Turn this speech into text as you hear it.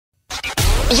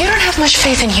You don't have much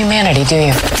faith in humanity, do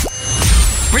you?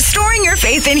 Restoring your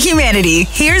faith in humanity.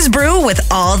 Here's Brew with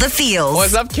all the feels.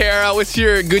 What's up, Kara? What's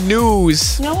your good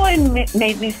news? You know what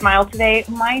made me smile today?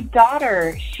 My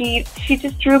daughter, she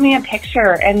just drew me a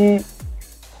picture, and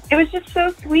it was just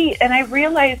so sweet. And I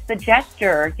realized the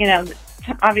gesture,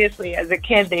 obviously as a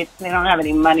kid, they don't have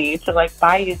any money to like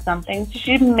buy you something. So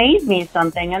she made me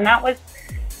something, and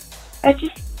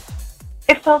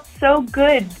it felt so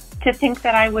good to think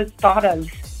that I was thought of.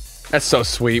 That's so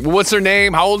sweet. Well, what's her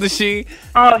name? How old is she?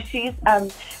 Oh, she's her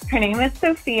name is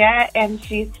Sophia, and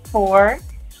she's 4.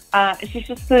 She's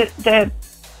just the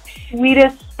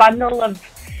sweetest bundle of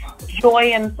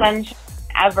joy and sunshine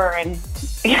ever, and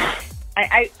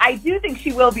I do think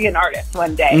she will be an artist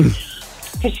one day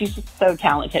because she's just so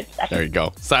talented. There you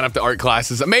go. Sign up to art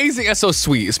classes. Amazing. That's so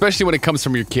sweet, especially when it comes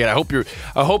from your kid.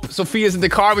 I hope Sophia's in the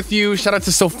car with you. Shout out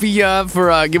to Sophia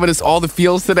for giving us all the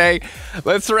feels today.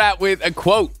 Let's wrap with a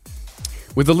quote.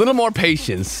 With a little more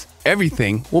patience,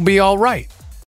 everything will be all right.